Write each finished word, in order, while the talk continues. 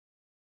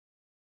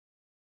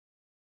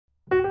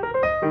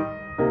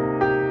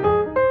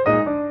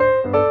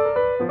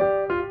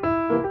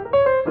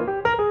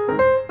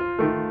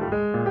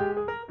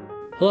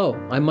Hello,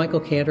 I'm Michael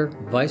Cantor,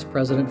 Vice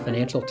President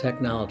Financial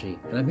Technology,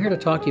 and I'm here to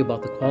talk to you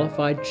about the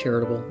Qualified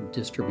Charitable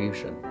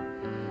Distribution.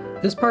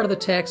 This part of the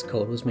tax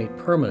code was made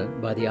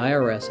permanent by the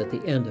IRS at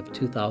the end of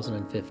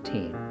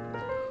 2015.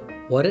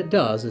 What it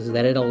does is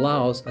that it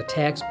allows a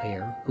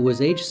taxpayer who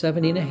is age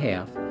 70 and a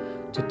half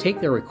to take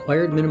their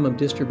required minimum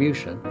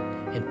distribution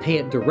and pay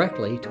it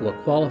directly to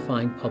a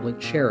qualifying public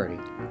charity.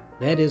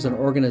 That is an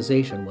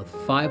organization with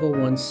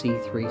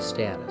 501c3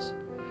 status.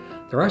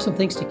 There are some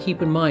things to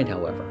keep in mind,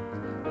 however.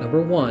 Number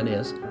one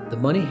is the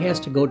money has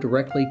to go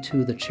directly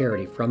to the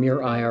charity from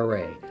your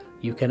IRA.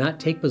 You cannot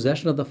take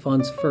possession of the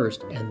funds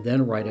first and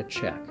then write a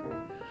check.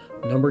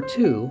 Number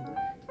two,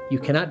 you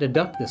cannot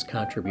deduct this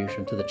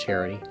contribution to the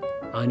charity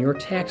on your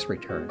tax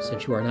return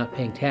since you are not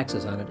paying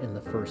taxes on it in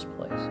the first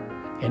place.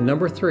 And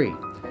number three,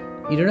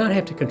 you do not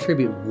have to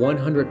contribute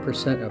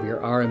 100% of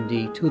your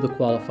RMD to the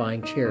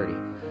qualifying charity.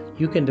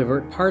 You can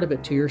divert part of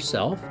it to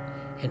yourself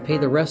and pay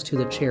the rest to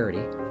the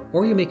charity,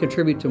 or you may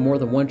contribute to more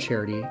than one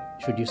charity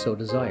should you so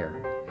desire.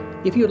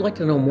 If you would like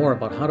to know more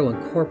about how to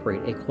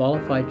incorporate a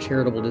qualified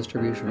charitable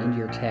distribution into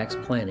your tax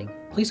planning,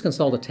 please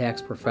consult a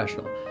tax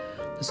professional.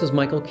 This is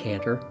Michael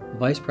Cantor,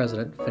 Vice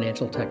President,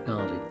 Financial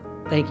Technology.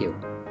 Thank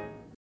you.